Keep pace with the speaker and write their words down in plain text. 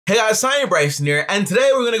Hey guys, TommyBryson here, and today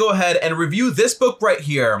we're going to go ahead and review this book right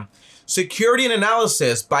here, Security and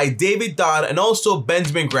Analysis by David Dodd and also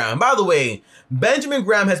Benjamin Graham. By the way, Benjamin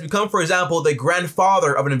Graham has become, for example, the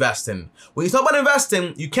grandfather of investing. When you talk about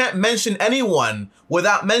investing, you can't mention anyone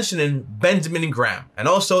without mentioning Benjamin Graham and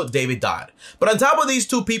also David Dodd. But on top of these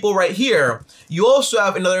two people right here, you also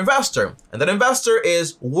have another investor, and that investor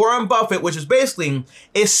is Warren Buffett, which is basically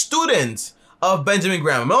a student of Benjamin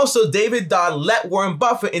Graham. And also David Dodd let Warren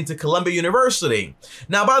Buffett into Columbia University.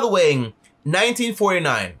 Now, by the way,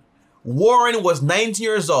 1949, Warren was 19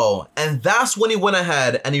 years old, and that's when he went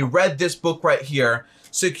ahead and he read this book right here,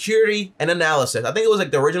 Security and Analysis. I think it was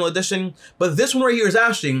like the original edition, but this one right here is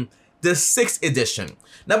actually the 6th edition.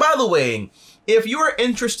 Now, by the way, if you are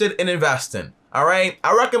interested in investing, all right,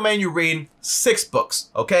 I recommend you read 6 books,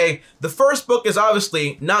 okay? The first book is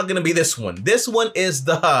obviously not gonna be this one. This one is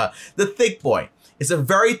the thick boy. It's a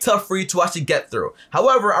very tough read to actually get through.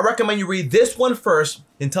 However, I recommend you read this one first,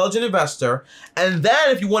 Intelligent Investor, and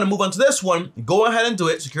then if you wanna move on to this one, go ahead and do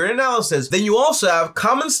it, Security Analysis. Then you also have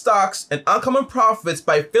Common Stocks and Uncommon Profits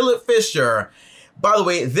by Philip Fisher. By the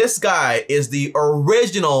way, this guy is the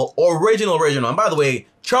original. And by the way,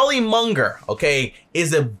 Charlie Munger, okay,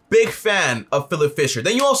 is a big fan of Philip Fisher.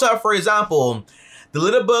 Then you also have, for example, the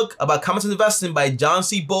little book about common sense investing by John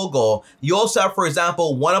C. Bogle. You also have, for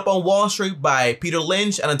example, One Up on Wall Street by Peter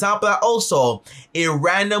Lynch. And on top of that, also, A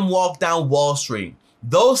Random Walk Down Wall Street.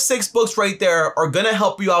 Those 6 books right there are gonna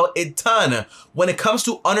help you out a ton when it comes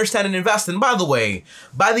to understanding investing. By the way,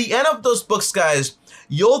 by the end of those books, guys,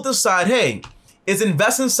 you'll decide, hey, is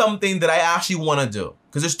investing something that I actually wanna do?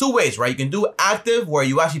 Because there's 2 ways, right? You can do active, where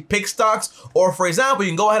you actually pick stocks, or for example, you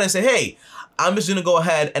can go ahead and say, hey, I'm just gonna go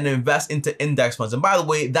ahead and invest into index funds. And by the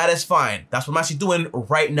way, that is fine. That's what I'm actually doing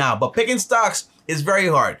right now. But picking stocks is very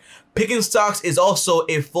hard. Picking stocks is also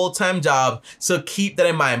a full-time job, so keep that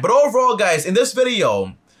in mind. But overall, guys, in this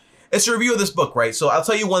video, it's a review of this book, right? So I'll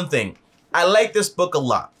tell you one thing. I like this book a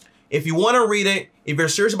lot. If you wanna read it, if you're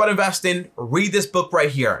serious about investing, read this book right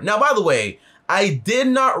here. Now, by the way, I did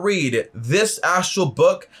not read this actual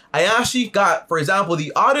book. I actually got, for example,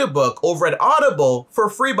 the audiobook over at Audible for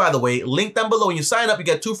free, by the way. Link down below. When you sign up, you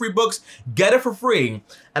get 2 free books. Get it for free.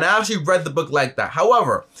 And I actually read the book like that.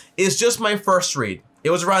 However, it's just my first read.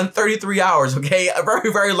 It was around 33 hours, okay? A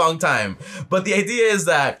very, very long time. But the idea is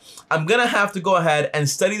that I'm gonna have to go ahead and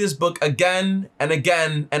study this book again and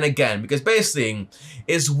again and again, because basically,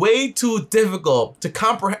 it's way too difficult to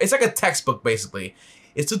comprehend. It's like a textbook, basically.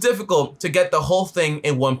 It's too difficult to get the whole thing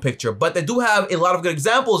in one picture, but they do have a lot of good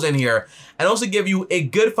examples in here and also give you a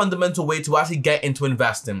good fundamental way to actually get into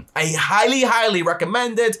investing. I highly, highly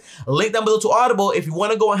recommend it. Link down below to Audible if you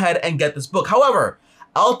want to go ahead and get this book. However,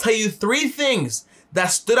 I'll tell you 3 things that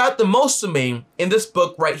stood out the most to me in this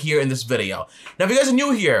book right here in this video. Now, if you guys are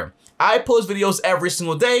new here, I post videos every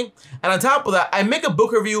single day, and on top of that, I make a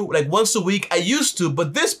book review like once a week. I used to,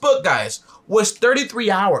 but this book, guys, was 33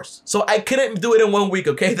 hours. So I couldn't do it in 1 week,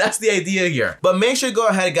 okay? That's the idea here. But make sure to go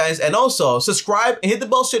ahead, guys, and also subscribe and hit the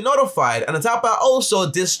bell so you're notified. And on top of that, also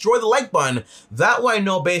destroy the like button. That way I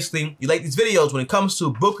know basically you like these videos when it comes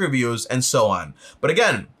to book reviews and so on. But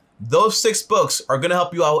again, those 6 books are gonna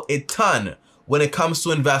help you out a ton when it comes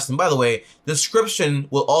to investing. By the way, the description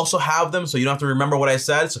will also have them, so you don't have to remember what I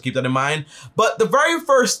said, so keep that in mind. But the very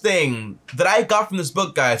first thing that I got from this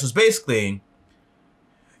book, guys, was basically,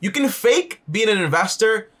 you can fake being an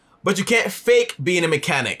investor, but you can't fake being a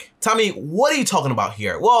mechanic. Tommy, what are you talking about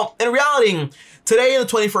here? Well, in reality, today in the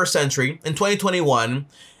 21st century, in 2021,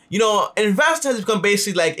 you know, investing has become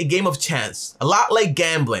basically like a game of chance, a lot like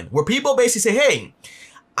gambling, where people basically say, hey,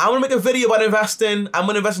 I'm gonna make a video about investing. I'm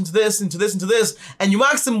gonna invest into this, into this, into this. And you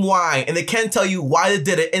ask them why, and they can't tell you why they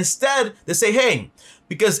did it. Instead, they say, hey,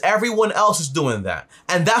 because everyone else is doing that.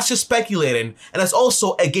 And that's just speculating. And that's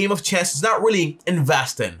also a game of chance. It's not really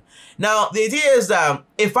investing. Now, the idea is that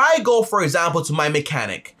if I go, for example, to my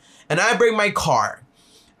mechanic and I bring my car,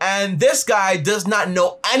 and this guy does not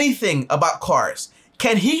know anything about cars,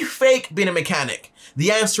 can he fake being a mechanic?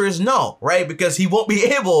 The answer is no, right? Because he won't be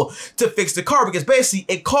able to fix the car, because basically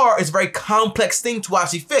a car is a very complex thing to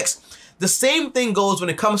actually fix. The same thing goes when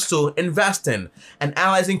it comes to investing and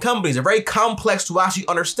analyzing companies. They're very complex to actually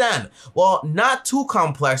understand. Well, not too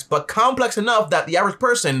complex, but complex enough that the average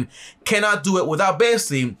person cannot do it without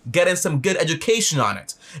basically getting some good education on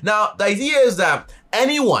it. Now, the idea is that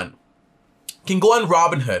anyone can go on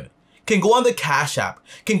Robinhood, can go on the Cash App,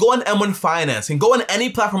 can go on M1 Finance, can go on any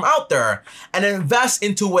platform out there and invest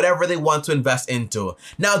into whatever they want to invest into.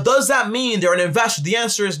 Now, does that mean they're an investor? The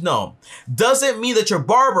answer is no. Does it mean that your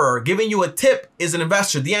barber giving you a tip is an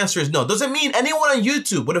investor? The answer is no. Does it mean anyone on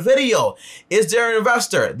YouTube with a video is there an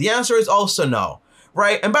investor? The answer is also no.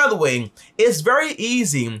 Right? And by the way, it's very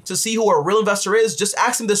easy to see who a real investor is. Just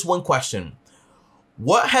ask them this one question.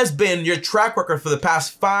 What has been your track record for the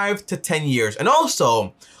past 5 to 10 years? And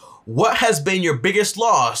also, what has been your biggest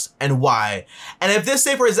loss and why? And if they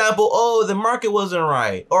say, for example, oh, the market wasn't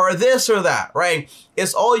right, or this or that, right?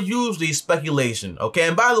 It's all usually speculation, okay?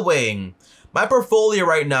 And by the way, my portfolio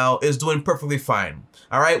right now is doing perfectly fine.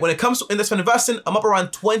 All right, when it comes to index fund investing, I'm up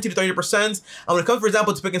around 20 to 30%. And when it comes, for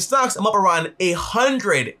example, to picking stocks, I'm up around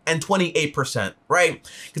 128%,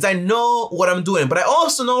 right? Because I know what I'm doing. But I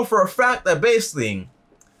also know for a fact that basically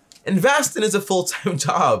investing is a full-time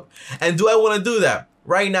job. And do I want to do that?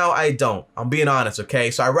 Right now, I don't. I'm being honest,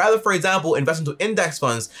 okay? So I'd rather, for example, invest into index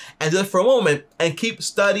funds and do it for a moment and keep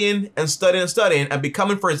studying and studying and studying and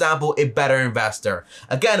becoming, for example, a better investor.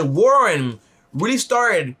 Again, Warren really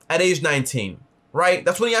started at age 19. Right?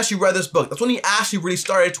 That's when he actually read this book. That's when he actually really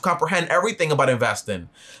started to comprehend everything about investing.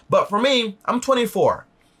 But for me, I'm 24.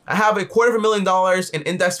 I have $250,000 in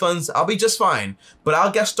index funds. I'll be just fine. But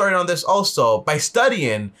I'll get started on this also by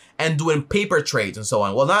studying and doing paper trades and so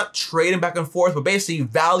on. Well, not trading back and forth, but basically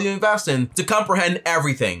value investing to comprehend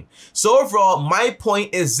everything. So overall, my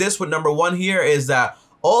point is this with number one here is that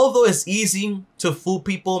although it's easy to fool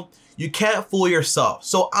people, you can't fool yourself.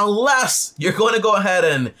 So unless you're going to go ahead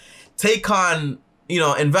and take on,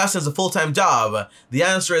 invest as a full-time job, the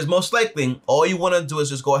answer is most likely all you want to do is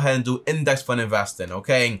just go ahead and do index fund investing,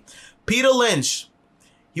 okay? Peter Lynch,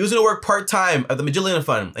 he was going to work part-time at the Machanic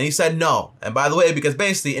Fund, and he said no. And by the way, because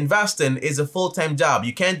basically investing is a full-time job.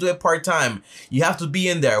 You can't do it part-time. You have to be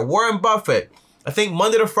in there. Warren Buffett, I think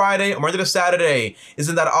Monday to Friday or Monday to Saturday is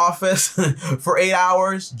in that office for 8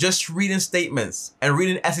 hours just reading statements and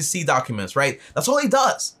reading SEC documents, right? That's all he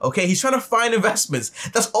does, okay? He's trying to find investments.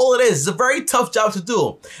 That's all it is. It's a very tough job to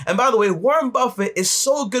do. And by the way, Warren Buffett is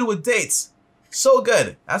so good with dates. So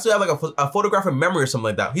good. That's why I have like a photographic memory or something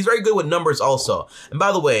like that. He's very good with numbers also. And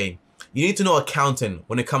by the way, you need to know accounting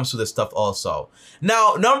when it comes to this stuff also.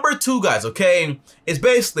 Now, number two, guys, okay, is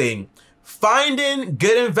basically finding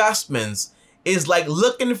good investments is like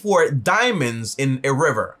looking for diamonds in a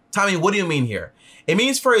river. Tommy, what do you mean here? It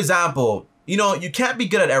means, for example, you can't be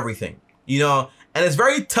good at everything, and it's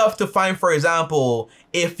very tough to find, for example,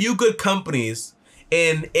 a few good companies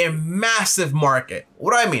in a massive market.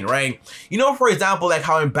 What do I mean, right? For example, like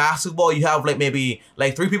how in basketball, you have like maybe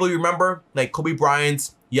like 3 people you remember, like Kobe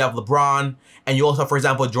Bryant, you have LeBron, and you also have, for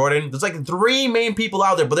example, Jordan. There's like 3 main people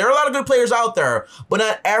out there, but there are a lot of good players out there, but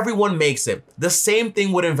not everyone makes it. The same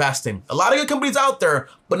thing with investing. A lot of good companies out there,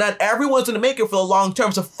 but not everyone's gonna make it for the long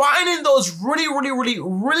term. So finding those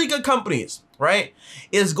really good companies, right,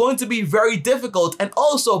 is going to be very difficult, and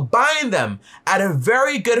also buying them at a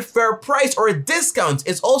very good fair price or a discount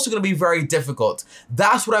is also gonna be very difficult.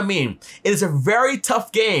 That's what I mean. It is a very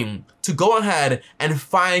tough game to go ahead and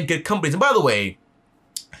find good companies. And by the way,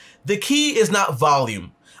 the key is not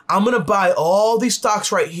volume. I'm gonna buy all these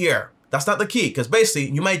stocks right here. That's not the key, because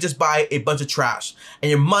basically you might just buy a bunch of trash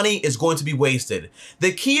and your money is going to be wasted.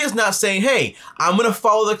 The key is not saying, hey, I'm gonna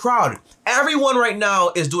follow the crowd. Everyone right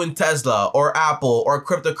now is doing Tesla or Apple or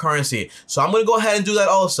cryptocurrency, so I'm gonna go ahead and do that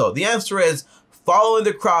also. The answer is following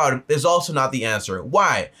the crowd is also not the answer.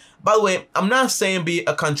 Why? By the way, I'm not saying be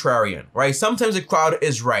a contrarian, right? Sometimes the crowd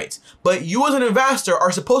is right, but you as an investor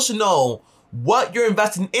are supposed to know what you're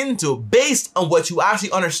investing into based on what you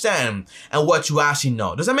actually understand and what you actually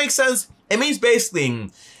know. Does that make sense? It means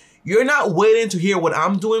basically you're not waiting to hear what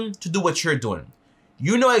I'm doing to do what you're doing.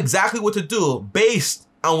 You know exactly what to do based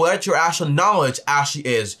on what your actual knowledge actually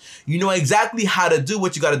is. You know exactly how to do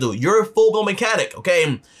what you got to do. You're a full-blown mechanic,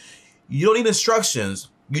 okay? You don't need instructions.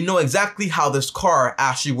 You know exactly how this car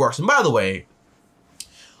actually works. And by the way,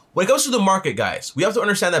 when it comes to the market, guys, we have to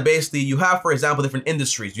understand that basically you have, for example, different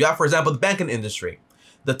industries. You have, for example, the banking industry,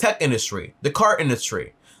 the tech industry, the car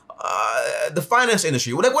industry, the finance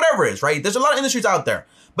industry, whatever it is, right? There's a lot of industries out there.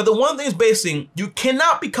 But the one thing is basically you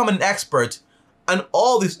cannot become an expert on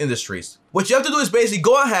all these industries. What you have to do is basically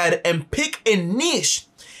go ahead and pick a niche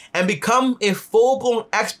and become a full-blown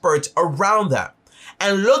expert around that.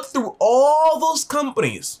 And look through all those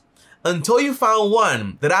companies until you found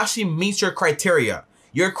one that actually meets your criteria.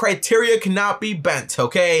 Your criteria cannot be bent,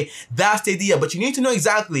 okay? That's the idea. But you need to know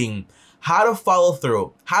exactly how to follow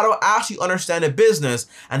through, how to actually understand a business,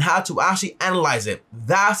 and how to actually analyze it.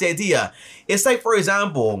 That's the idea. It's like, for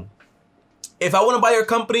example, if I want to buy your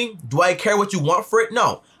company, do I care what you want for it?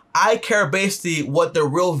 No. I care basically what the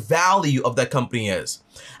real value of that company is.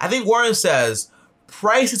 I think Warren says,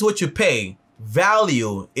 price is what you pay,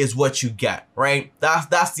 value is what you get, right?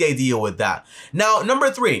 That's the idea with that. Now,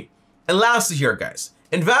 number 3, and lastly here, guys,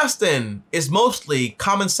 investing is mostly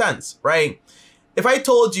common sense, right? If I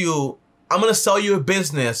told you, I'm gonna sell you a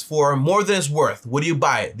business for more than it's worth, would you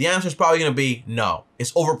buy it? The answer is probably gonna be no.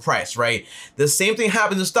 It's overpriced, right? The same thing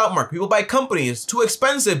happens in the stock market. People buy companies too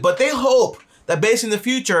expensive, but they hope that based in the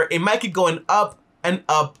future, it might keep going up and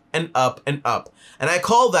up and up and up. And I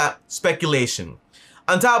call that speculation.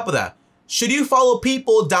 On top of that, should you follow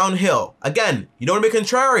people downhill? Again, you don't want to be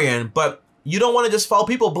contrarian, but you don't want to just follow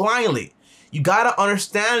people blindly. You got to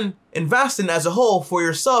understand investing as a whole for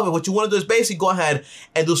yourself. And what you want to do is basically go ahead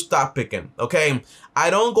and do stock picking, okay? I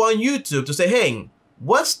don't go on YouTube to say, hey,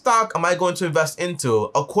 what stock am I going to invest into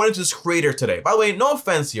according to this creator today? By the way, no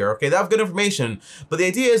offense here, okay? They have good information, but the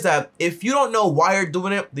idea is that if you don't know why you're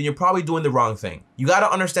doing it, then you're probably doing the wrong thing. You got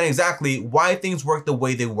to understand exactly why things work the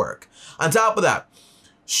way they work. On top of that,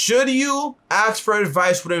 should you ask for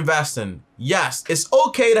advice when investing? Yes, it's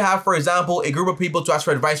okay to have, for example, a group of people to ask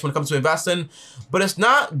for advice when it comes to investing, but it's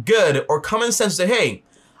not good or common sense to say, hey,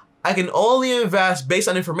 I can only invest based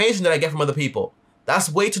on information that I get from other people.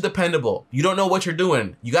 That's way too dependable. You don't know what you're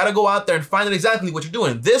doing. You got to go out there and find out exactly what you're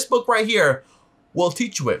doing. This book right here will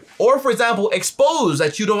teach you it. Or, for example, expose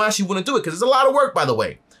that you don't actually want to do it, because it's a lot of work, by the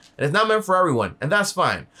way. And it's not meant for everyone, and that's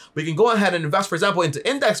fine. But you can go ahead and invest, for example, into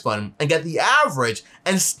index fund and get the average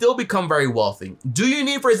and still become very wealthy. Do you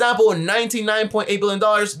need, for example, $99.8 billion?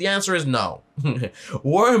 The answer is no.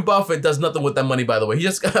 Warren Buffett does nothing with that money, by the way. He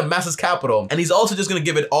just amasses capital, and he's also just gonna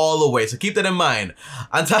give it all away. So keep that in mind.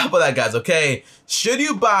 On top of that, guys, okay, should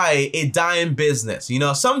you buy a dying business? You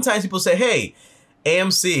know, sometimes people say, hey,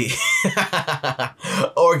 AMC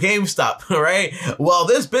or GameStop, right? Well,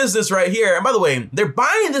 this business right here, and by the way, they're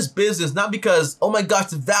buying this business not because, oh my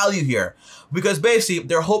gosh, the value here, because basically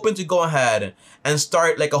they're hoping to go ahead and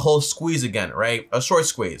start like a whole squeeze again, right? A short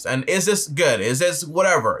squeeze. And is this good? Is this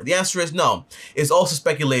whatever? The answer is no. It's also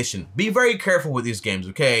speculation. Be very careful with these games,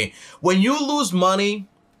 okay? When you lose money,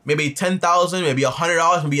 maybe $10,000, maybe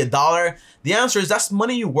 $100, maybe $1, the answer is that's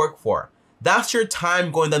money you work for. That's your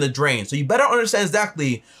time going down the drain. So you better understand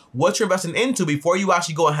exactly what you're investing into before you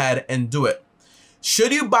actually go ahead and do it.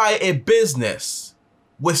 Should you buy a business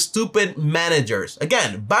with stupid managers?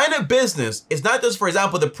 Again, buying a business is not just, for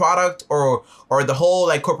example, the product or the whole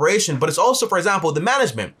like corporation, but it's also, for example, the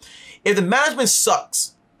management. If the management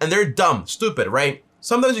sucks and they're dumb, stupid, right?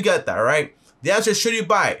 Sometimes you get that, right? The answer is, should you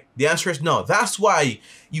buy it? The answer is no. That's why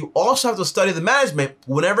you also have to study the management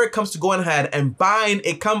whenever it comes to going ahead and buying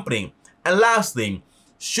a company. And lastly,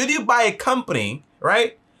 should you buy a company,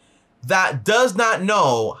 right, that does not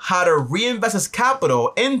know how to reinvest its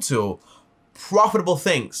capital into profitable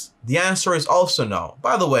things? The answer is also no.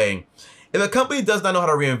 By the way, if a company does not know how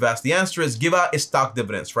to reinvest, the answer is give out its stock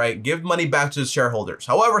dividends, right? Give money back to the shareholders.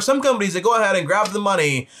 However, some companies, they go ahead and grab the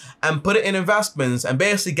money and put it in investments and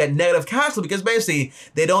basically get negative cash flow because basically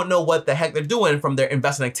they don't know what the heck they're doing from their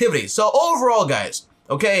investment activities. So overall, guys,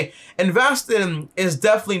 okay, investing is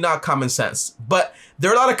definitely not common sense, but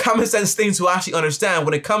there are a lot of common sense things to actually understand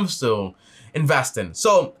when it comes to investing.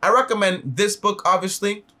 So I recommend this book,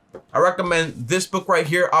 obviously. I recommend this book right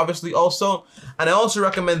here, obviously, also. And I also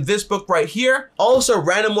recommend this book right here. Also,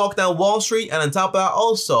 Random Walk Down Wall Street. And on top of that,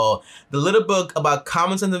 also, the little book about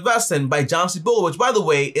common sense investing by John C. Bull, which, by the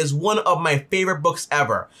way, is one of my favorite books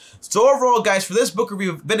ever. So overall, guys, for this book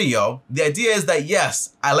review video, the idea is that,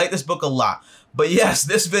 yes, I like this book a lot. But yes,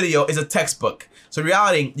 this video is a textbook. So in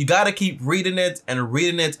reality, you gotta keep reading it and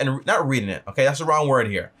not reading it, okay? That's the wrong word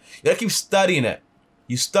here. You gotta keep studying it.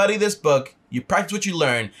 You study this book, you practice what you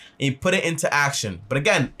learn, and you put it into action. But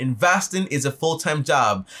again, investing is a full-time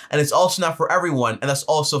job, and it's also not for everyone, and that's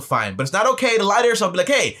also fine. But it's not okay to lie to yourself, be like,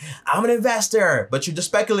 hey, I'm an investor, but you're just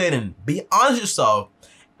speculating. Be honest with yourself,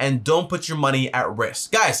 and don't put your money at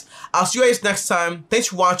risk. Guys, I'll see you guys next time. Thanks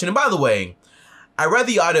for watching, and by the way, I read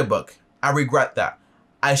the audiobook. I regret that.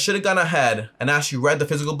 I should have gone ahead and actually read the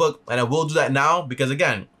physical book, and I will do that now because,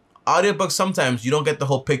 again, audiobooks, sometimes you don't get the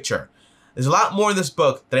whole picture. There's a lot more in this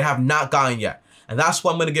book that I have not gotten yet, and that's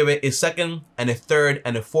why I'm going to give it a second and a third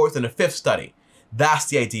and a fourth and a fifth study. That's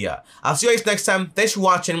the idea. I'll see you guys next time. Thanks for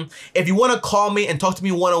watching. If you want to call me and talk to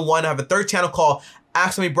me one-on-one, I have a third channel called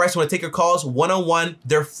Ask TommyBryson. I want to take your calls one-on-one.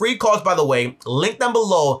 They're free calls, by the way. Link down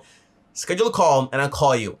below. Schedule a call and I'll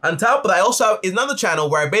call you. On top of that, I also have another channel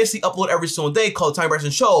where I basically upload every single day called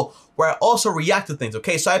TommyBryson Show, where I also react to things,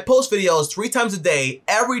 okay? So I post videos 3 times a day,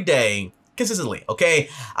 every day, consistently, okay?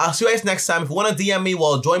 I'll see you guys next time. If you want to DM me,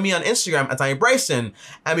 well, join me on Instagram at TommyBryson.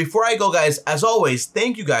 And before I go, guys, as always,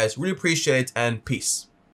 thank you guys. Really appreciate it, and peace.